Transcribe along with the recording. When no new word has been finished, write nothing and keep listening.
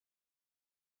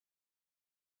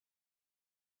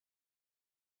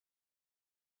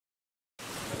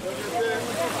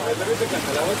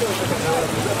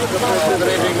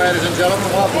ladies and gentlemen,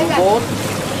 welcome aboard.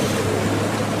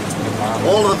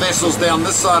 All of the vessels down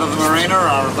this side of the marina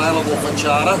are available for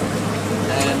charter,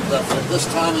 and at this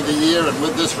time of the year and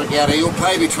with this regatta you'll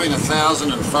pay between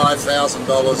 $1,000 and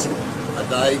 $5,000 a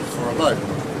day for a boat.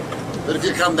 But if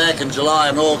you come back in July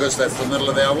and August, that's the middle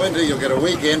of our winter, you'll get a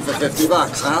weekend for 50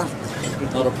 bucks, huh?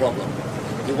 Not a problem.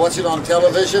 If you watch it on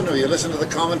television or you listen to the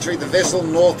commentary, the vessel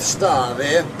North Star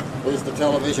there is the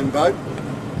television boat.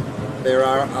 There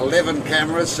are 11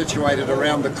 cameras situated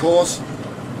around the course,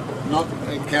 not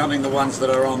counting the ones that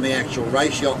are on the actual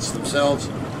race yachts themselves,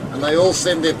 and they all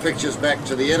send their pictures back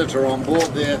to the editor on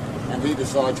board there, and he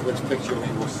decides which picture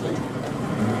we will see.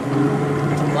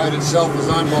 The boat itself is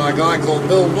owned by a guy called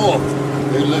Bill North,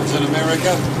 who lives in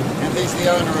America, and he's the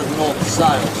owner of North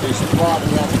Sails, who supplied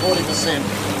about 40%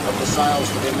 of the sails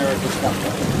for the America's Cup.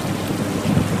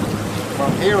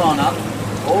 From here on up,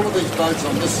 all of these boats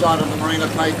on this side of the marina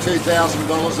pay $2,000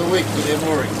 a week for their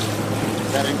moorings.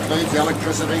 That includes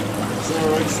electricity,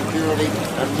 sewerage, security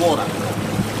and water.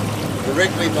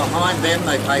 Directly behind them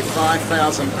they pay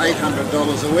 $5,800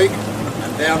 a week,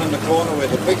 and down in the corner where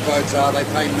the big boats are they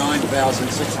pay $9,600.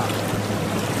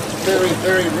 Very,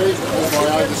 very reasonable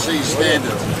by overseas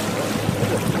standards.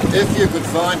 If you could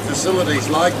find facilities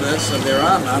like this, and there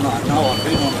are none, I know I've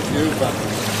been on a few, but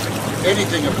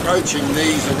anything approaching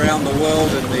these around the world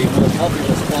in the more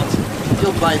popular spots,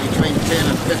 you'll pay between $10,000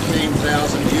 and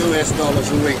 $15,000 US dollars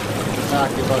a week to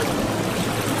park your boat.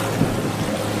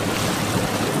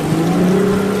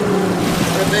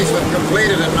 When these were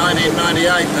completed in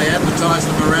 1998, they advertised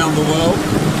them around the world,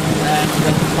 and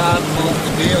part of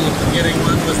the deal of getting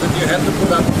one was that you had to put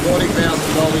up a $40,000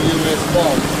 US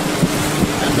bond.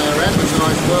 And they were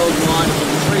advertised worldwide for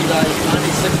 3 days.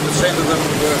 96% of them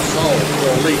were sold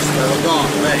or leased. They were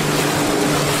gone, bang.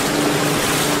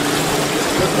 Just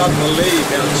could not believe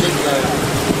how cheap they are.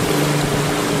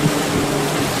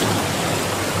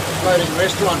 The floating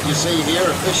restaurant you see here,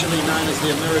 officially known as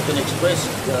the American Express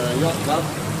Yacht Club,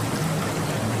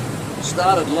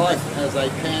 started life as a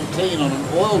canteen on an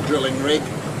oil drilling rig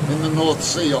in the North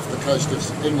Sea off the coast of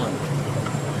England.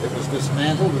 It was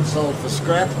dismantled and sold for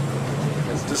scrap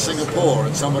to Singapore,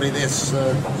 and somebody there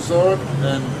saw it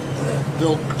and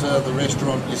built the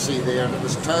restaurant you see there, and it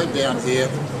was towed down here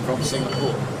from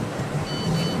Singapore.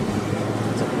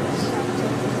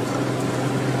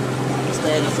 The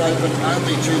stand is open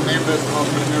only to members of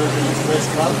the American Express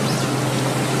Club,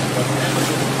 but members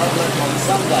of the public on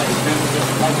Sundays, members of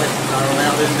the public are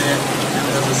allowed in there, and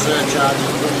there's a surcharge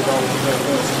of $20 per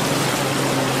person.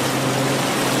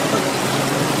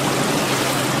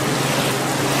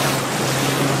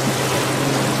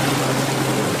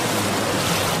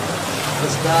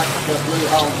 This dark blue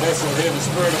hulled vessel here, the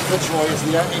Spirit of Fitzroy, is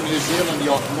the only New Zealand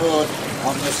yacht moored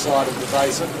on this side of the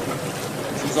basin.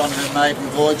 She's on her maiden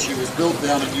voyage. She was built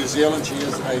down in New Zealand. She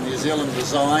is a New Zealand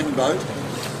design boat,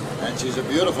 and she's a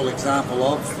beautiful example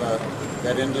of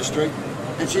that industry.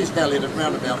 And she's valued at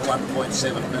around about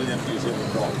 1.7 million New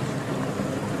Zealand dollars.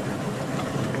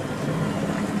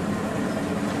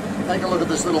 Take a look at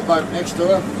this little boat next to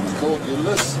her. It's called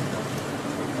Ulysses.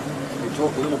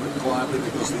 Talk a little bit quietly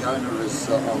because the owner is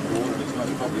on board and he's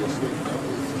most probably asleep.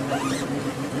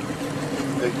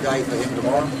 Big day for him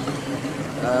tomorrow.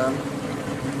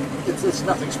 It's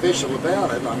nothing special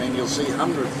about it. I mean, you'll see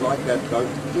hundreds like that boat,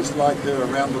 just like her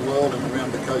around the world and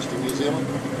around the coast of New Zealand.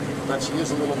 But she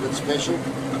is a little bit special.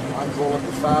 I call it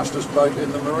the fastest boat in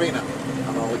the marina,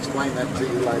 and I'll explain that to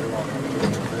you later on a little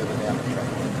bit further down the track.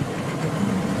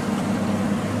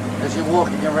 As you're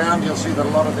walking around, you'll see that a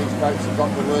lot of these boats have got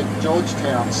the word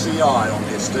Georgetown CI on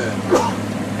their stern.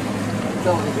 I'll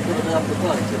tell you a bit about the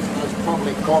boat. It's most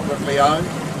probably corporately owned.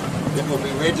 It will be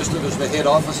registered as the head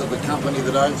office of the company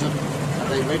that owns it, and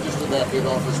they registered that head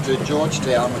office to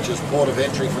Georgetown, which is port of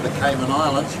entry for the Cayman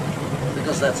Islands,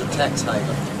 because that's a tax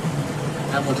haven.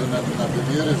 Hamilton and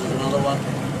Bermudas is another one,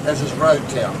 as is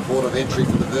Roadtown, port of entry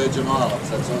for the Virgin Islands.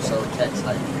 That's also a tax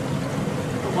haven.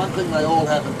 One thing they all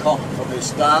have in common, from their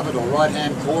starboard or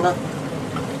right-hand corner,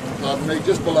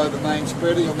 just below the main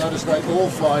spreader, you'll notice they all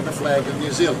fly the flag of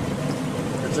New Zealand.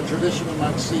 It's a tradition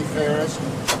amongst seafarers,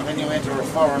 when you enter a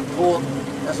foreign port,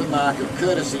 as a mark of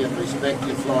courtesy and respect,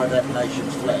 you fly that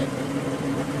nation's flag.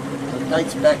 It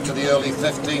dates back to the early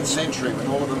 15th century, when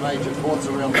all of the major ports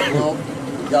around the world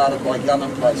were guarded by gun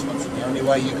emplacements, and the only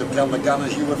way you could tell the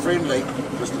gunners you were friendly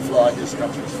was to fly his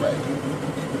country's flag.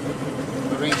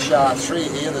 Marine Shah 3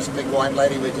 here, this big white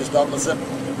lady we're just opposite,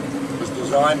 was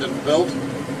designed and built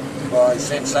by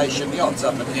Sensation Yachts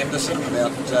up in Henderson,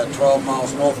 about 12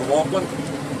 miles north of Auckland.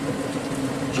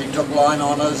 She took line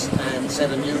honours and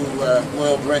set a new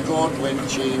world record when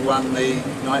she won the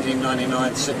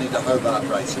 1999 Sydney to Hobart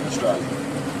race in Australia.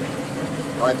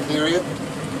 Hyperion,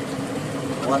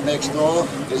 the one next door,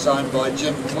 is owned by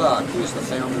Jim Clark, who is the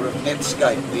founder of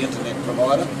Netscape, the internet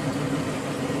provider.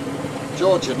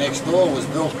 Georgia next door was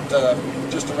built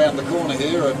just around the corner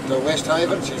here at West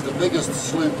Haven. She's the biggest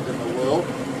sloop in the world.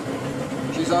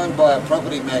 She's owned by a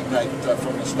property magnate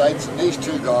from the States, and these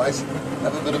two guys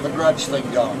have a bit of a grudge thing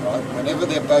going, right? Whenever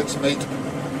their boats meet,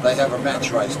 they have a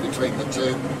match race between the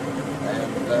two,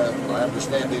 and I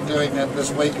understand they're doing that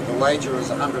this week, and the wager is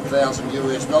 $100,000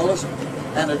 US,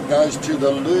 and it goes to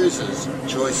the loser's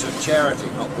choice of charity,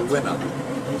 not the winner.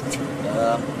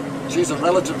 She's a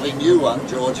relatively new one,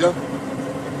 Georgia,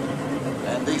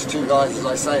 and these two guys, as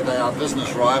I say, they are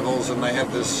business rivals, and they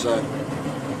have this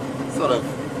sort of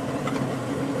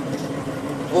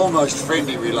almost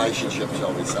friendly relationship,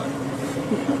 shall we say.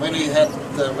 When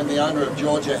the owner of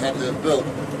Georgia had her built,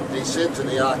 he said to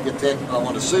the architect, I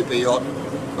want a super yacht,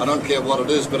 I don't care what it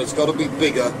is, but it's got to be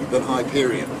bigger than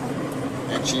Hyperion.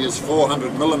 And she is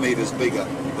 400 millimeters bigger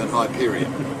than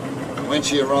Hyperion. And when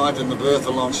she arrived in the berth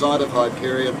alongside of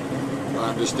Hyperion,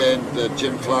 I understand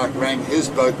Jim Clark rang his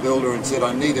boat builder and said,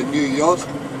 I need a new yacht,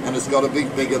 and it's got to be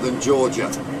bigger than Georgia.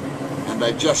 And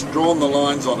they've just drawn the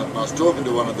lines on it, and I was talking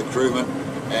to one of the crewmen,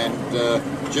 and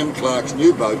Jim Clark's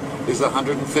new boat is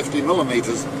 150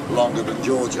 millimeters longer than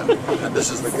Georgia, and this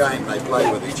is the game they play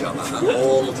with each other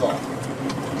all the time.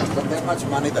 They've got that much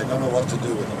money, they don't know what to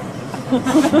do with it.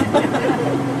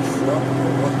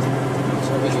 It's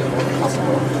obviously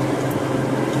possible.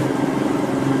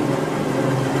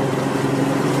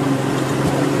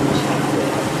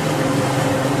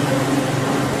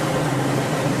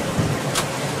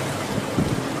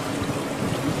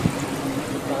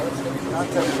 I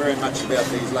can't tell you very much about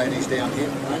these ladies down here,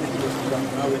 only because we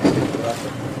don't know anything about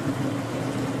them.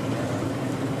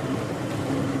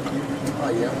 Oh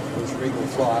yeah, there's Regal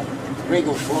Flyer.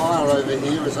 Regal Flyer over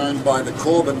here is owned by the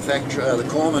Corban factory, the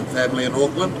Corman family in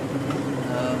Auckland,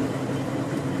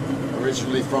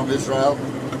 originally from Israel,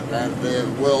 and they're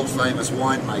world famous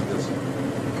winemakers.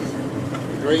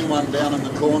 The green one down in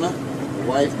the corner, the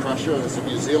Wave Crusher, is a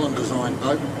New Zealand designed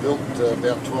boat built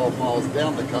about 12 miles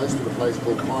down the coast at a place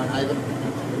called Pinehaven.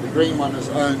 The green one is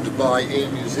owned by Air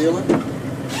New Zealand.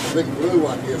 The big blue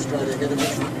one here straight ahead of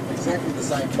us, exactly the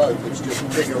same boat, it's just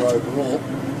bigger overall,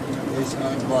 is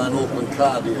owned by an Auckland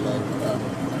car dealer,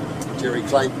 Terry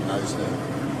Clayton knows her.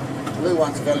 The blue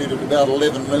one's valued at about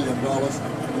 $11 million,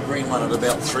 the green one at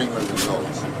about $3 million.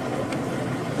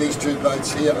 These two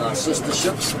boats here are sister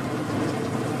ships.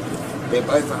 They're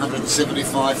both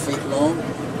 175 feet long,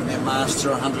 and their masts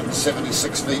are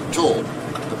 176 feet tall.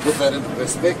 To put that into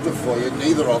perspective for you,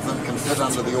 neither of them can fit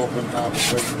under the Auckland Harbour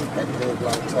Bridge at curb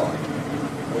low tide.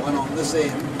 The one on this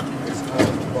end is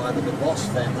owned by the DeVos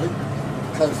family,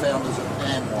 co-founders of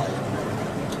Amway.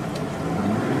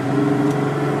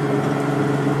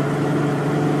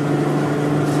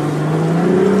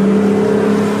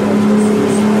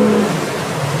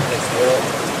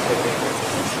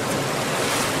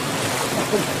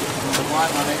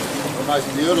 The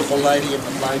most beautiful lady in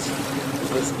the place is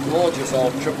this gorgeous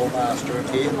old triple master in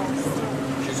here.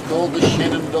 She's called the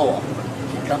Shenandoah.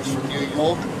 She comes from New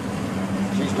York.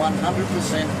 She's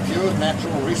 100% pure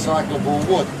natural recyclable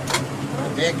wood.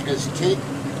 The deck is teak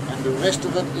and the rest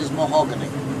of it is mahogany.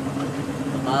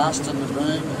 The mast and the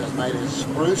boom is made of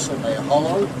spruce and they're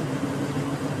hollow.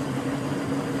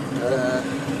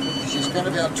 She spent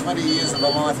about 20 years of her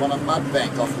life on a mud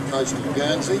bank off the coast of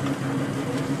Guernsey.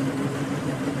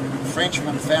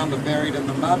 Frenchman found her buried in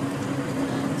the mud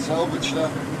and salvaged her.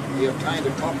 He obtained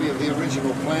a copy of the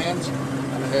original plans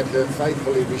and had her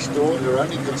faithfully restored. Her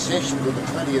only concession to the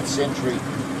 20th century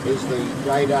is the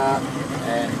radar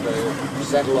and the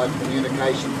satellite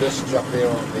communication discs up there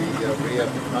on the rear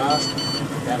mast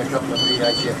and a couple of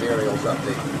VHF aerials up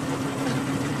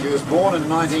there. She was born in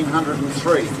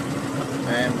 1903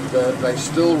 and they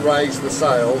still raise the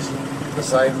sails the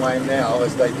same way now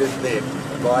as they did then,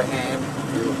 by hand.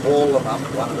 You haul them up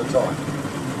one at a time.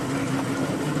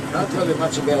 Can't tell you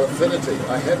much about Affinity.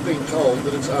 I have been told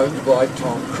that it's owned by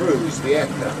Tom Cruise, the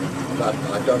actor, but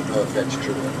I don't know if that's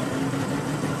true or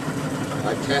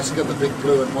not. Itasca, the big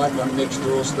blue and white one next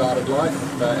door, started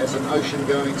life as an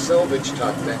ocean-going salvage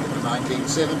tug back in the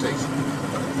 1970s.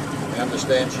 I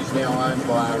understand she's now owned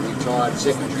by a retired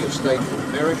Secretary of State from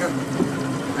America,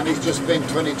 and he's just spent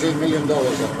 $22 million on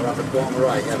her up at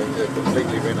Bongaray, having her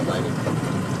completely renovated.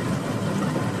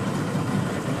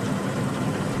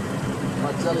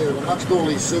 I tell you, amongst all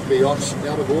these super yachts,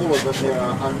 out of all of them there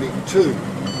are only two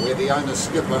where the owner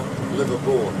skipper live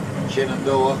aboard.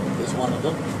 Shenandoah is one of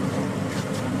them. The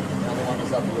other one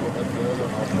is up a little bit further,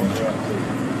 and I'll point her out to you.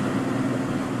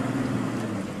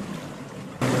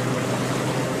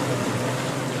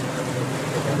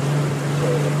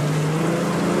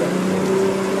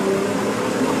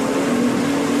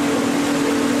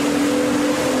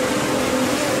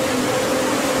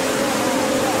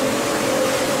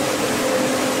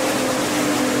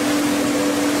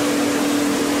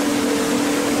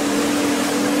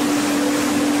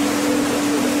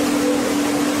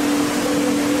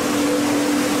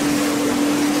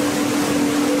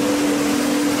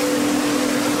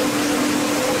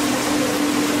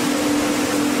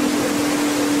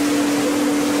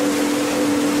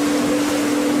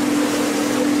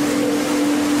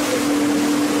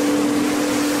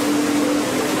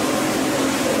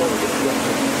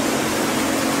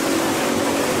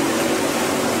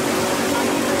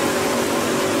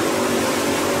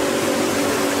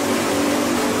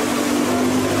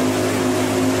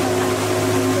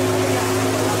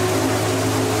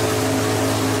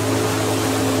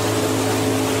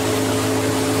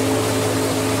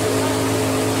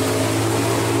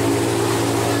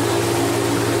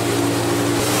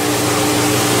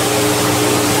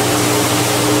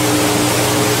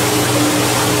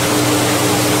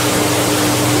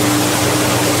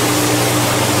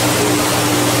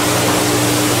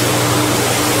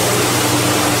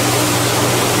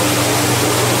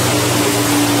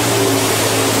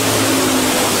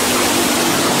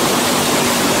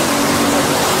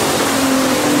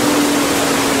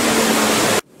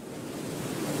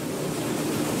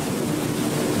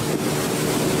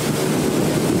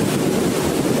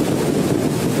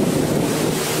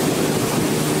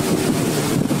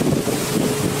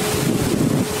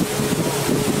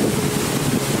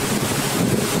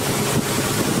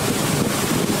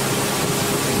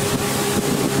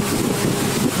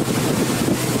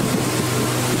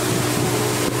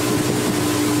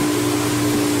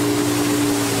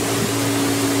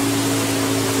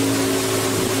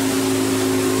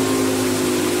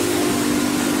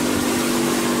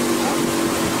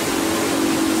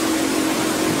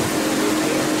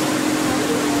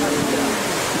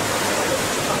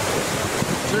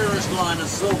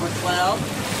 Silver Cloud, and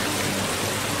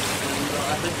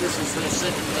I think this is their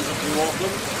second visit to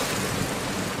Auckland.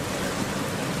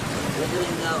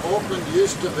 Auckland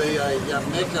used to be a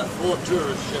mecca for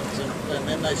tourist ships, and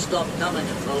then they stopped coming,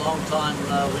 and for a long time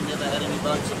we never had any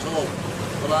boats at all.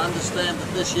 Well, I understand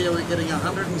that this year we're getting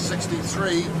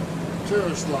 163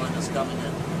 tourist liners coming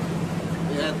in.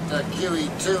 We had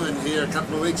QE2 in here a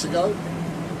couple of weeks ago,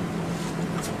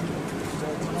 so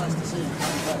it's nice to see them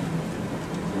coming back.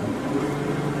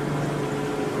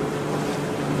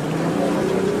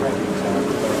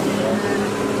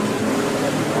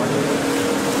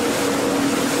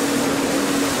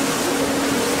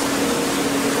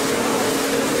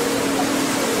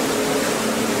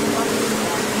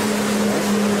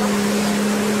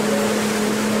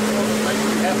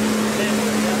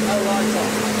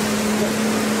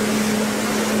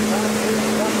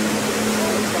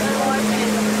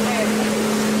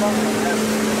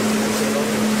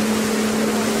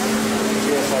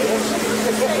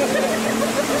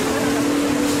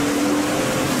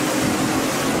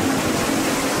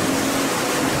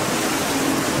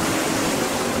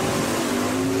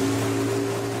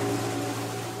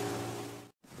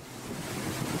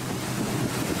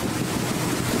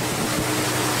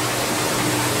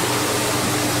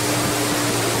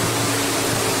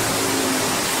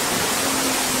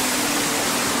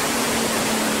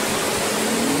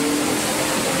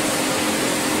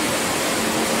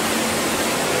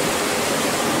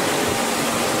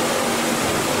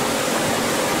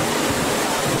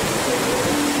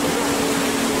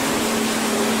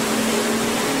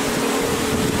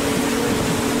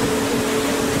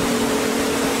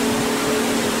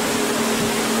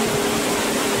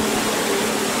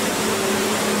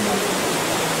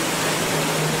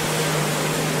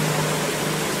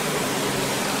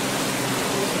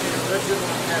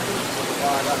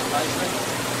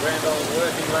 Grand old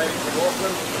working ladies from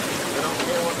Auckland. They don't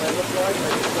care what they look like, they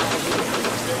just want to do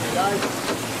things every day.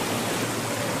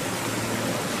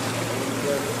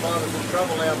 And if I was in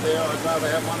trouble out there, I'd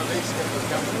rather have one of these skippers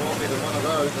come and walk me than one of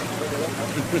those.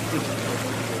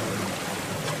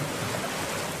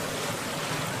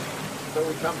 So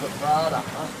we come to Prada,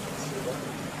 huh?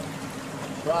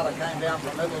 Prada came down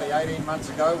from Italy 18 months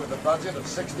ago with a budget of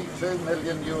 62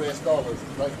 million US dollars to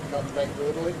take the cuts back to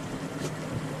Italy.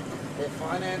 They're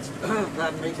financed,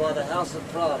 pardon me, by the House of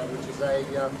Prada, which is a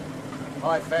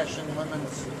high fashion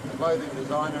women's clothing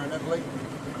designer in Italy.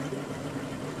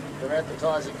 They're Their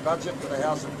advertising budget for the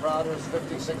House of Prada is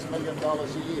 $56 million a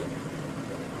year.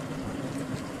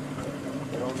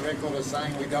 They're on record as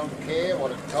saying we don't care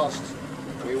what it costs,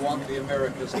 we want the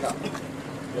America's Cup.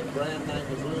 Their brand name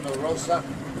is Luna Rossa,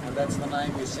 and that's the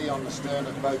name you see on the stern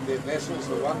of both their vessels.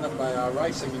 The one that they are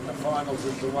racing in the finals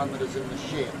is the one that is in the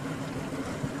shed.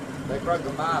 They broke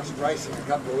a mast racing a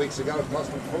couple of weeks ago. It cost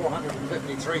them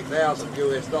 $453,000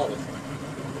 US.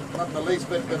 Not in the least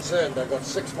bit concerned. They've got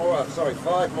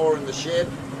 5 more in the shed,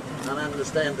 and I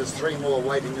understand there's 3 more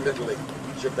waiting in Italy,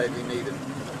 should they be needed.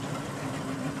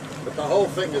 But the whole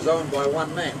thing is owned by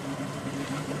one man,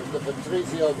 Mr.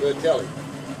 Patrizio Bertelli.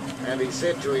 And he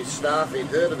said to his staff he'd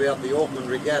heard about the Auckland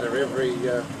Regatta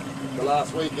the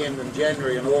last weekend in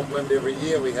January in Auckland. Every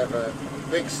year we have a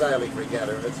big sailing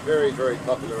regatta, and it's a very, very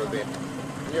popular event.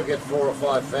 And you'll get 4,000 or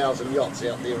 5,000 yachts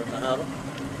out there in the harbour.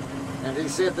 And he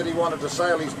said that he wanted to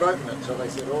sail his boat in it. So they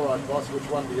said, all right, boss, which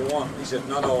one do you want? He said,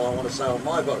 no, I want to sail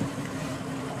my boat.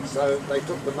 So they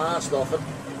took the mast off it,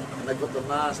 and they put the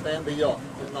mast and the yacht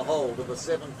in the hold of a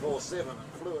 747 and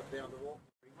flew it down to Auckland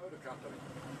Motor Company.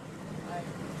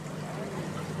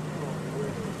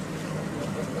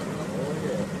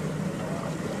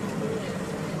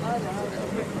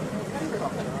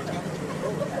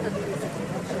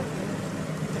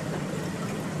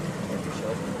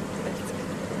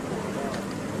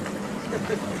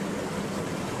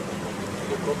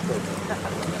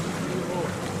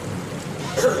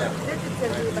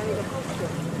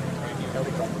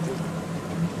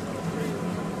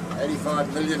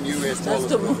 $85 million US. How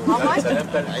much?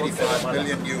 85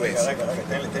 million US. Not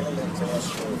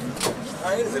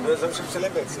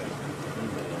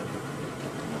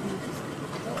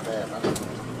bad, huh?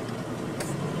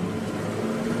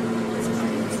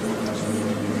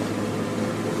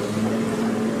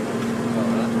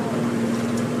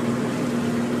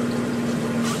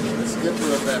 The skipper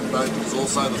of that boat is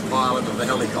also the pilot of the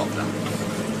helicopter.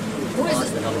 Who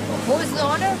is the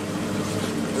owner?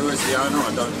 Who is the owner?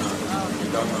 I don't know.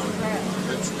 Don't know.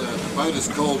 It's, the boat is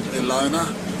called Ilona,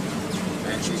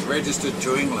 and she's registered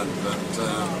to England, but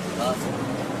the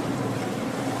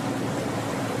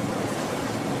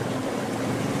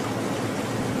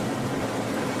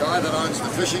guy that owns the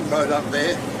fishing boat up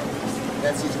there,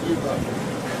 that's his new boat.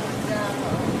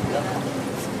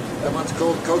 That one's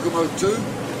called Kokomo 2,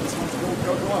 this one's called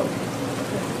Kokomo. I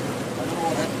don't know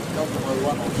what happened to Kokomo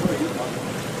 1 or 3, but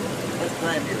that's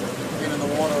brand new. Been in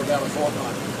the water about a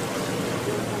fortnight.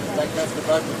 In fact, that's the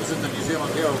boat that was in the New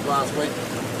Zealand Herald last week.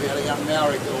 We had a young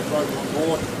Maori girl broken on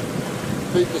board,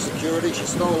 beat the security. She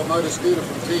stole a motor scooter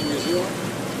from Team New Zealand.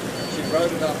 She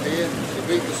rode it up here, she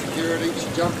beat the security, she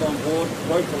jumped on board,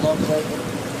 broke the locks open,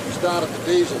 started the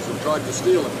diesels and tried to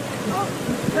steal it.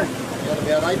 We had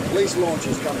about 8 police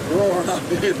launches come roaring up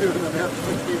here doing about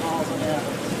 50 miles an hour.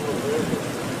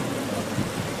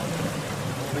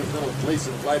 These little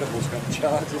police inflatables come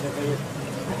charging in here.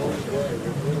 Oh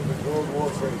yeah, World War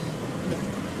III.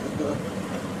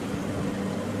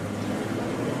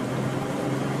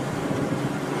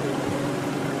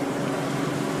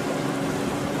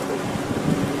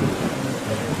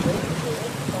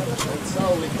 It's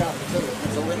solely cut to it.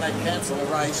 So when they cancel a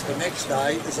race, the next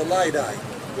day is a lay day.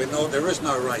 When there is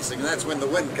no racing, and that's when the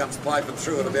wind comes piping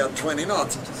through at about 20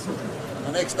 knots. And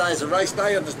the next day is a race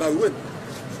day and there's no wind.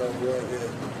 So yeah.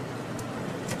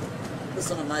 It's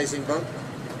an amazing boat.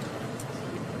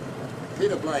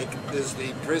 Peter Blake is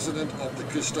the president of the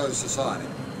Cousteau Society,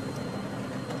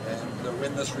 and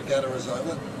when this regatta is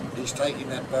over, he's taking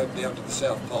that boat down to the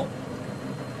South Pole.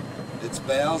 Its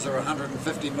bows are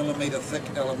 150mm thick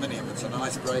aluminium. It's an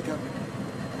icebreaker.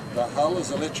 The hull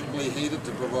is electrically heated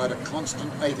to provide a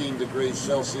constant 18 degrees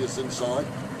Celsius inside.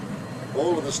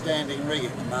 All of the standing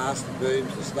rigging, the mast, the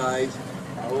booms, the stays,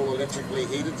 are all electrically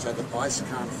heated so the ice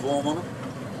can't form on it.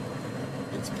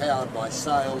 It's powered by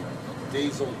sail,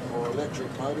 diesel or electric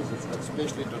motors. It's got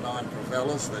specially designed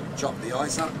propellers that chop the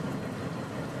ice up.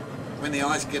 When the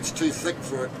ice gets too thick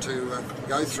for it to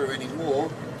go through anymore,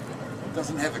 it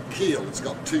doesn't have a keel, it's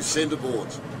got 2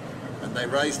 centreboards. And they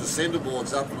raise the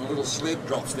centreboards up and a little sled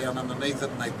drops down underneath it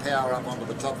and they power up onto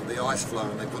the top of the ice floe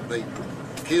and they put the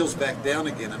keels back down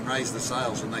again and raise the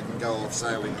sails and they can go off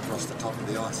sailing across the top of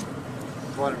the ice.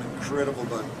 Quite an incredible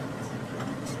boat.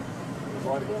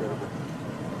 Quite incredible.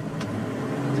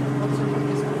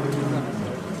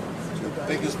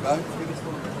 Biggest boat?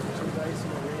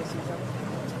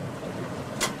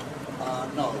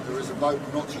 No, there is a boat,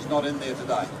 she's not in there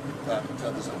today, but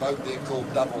there's a boat there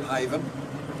called Double Haven.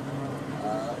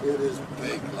 It is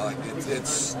big, like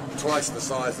it's twice the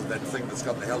size of that thing that's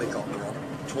got the helicopter on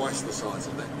it, twice the size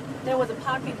of that. There was a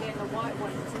parking there in the white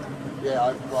one, isn't there?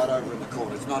 Yeah, right over in the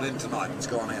corner. It's not in tonight, it's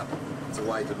gone out. It's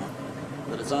away tonight.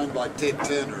 But it's owned by Ted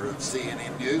Turner of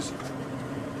CNN News.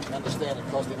 I understand it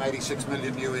cost him 86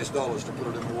 million US dollars to put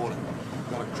it in the water.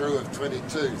 Got a crew of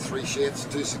 22, 3 chefs,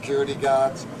 2 security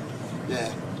guards.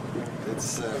 Yeah,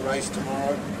 it's a race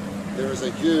tomorrow. There is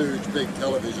a huge big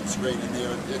television screen in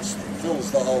there. It fills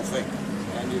the whole thing.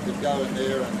 And you can go in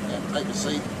there and take a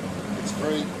seat. It's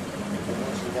free. You can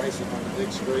watch the racing on the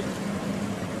big screen.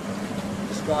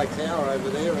 The Sky Tower over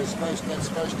there is supposed to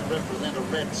represent a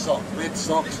red sock. Red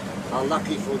socks are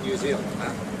lucky for New Zealand.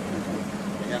 Huh?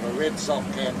 We have a red sock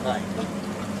campaign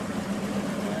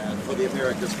for the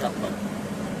America's Cup.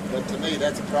 But to me,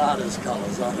 that's Prada's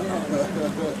colours. I don't know.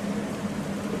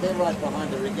 But they're right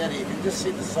behind the regatta. You can just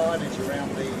see the signage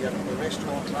around the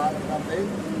restaurant part of up there. It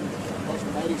cost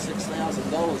them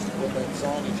 $86,000 to put that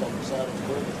signage on the side of the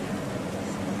building.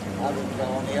 I wouldn't go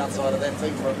on the outside of that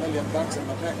thing for $1 million in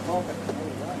my back pocket. No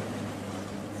way.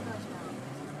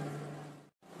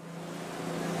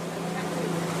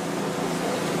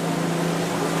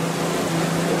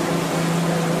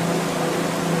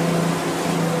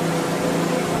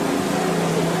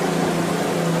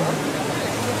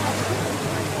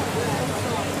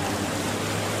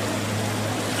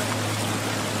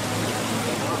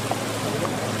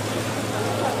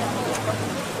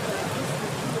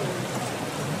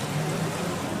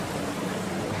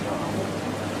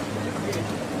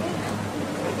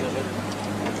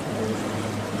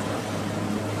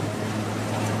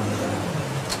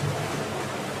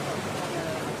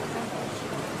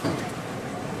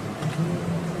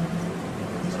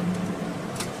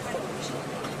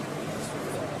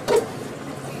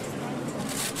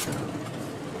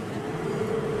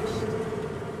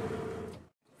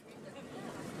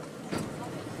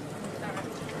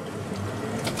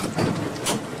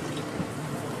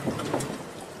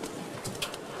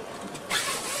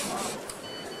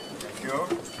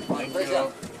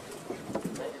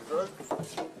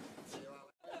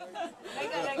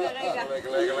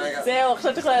 זהו,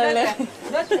 עכשיו תוכלה ללכת.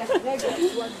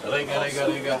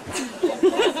 רגע.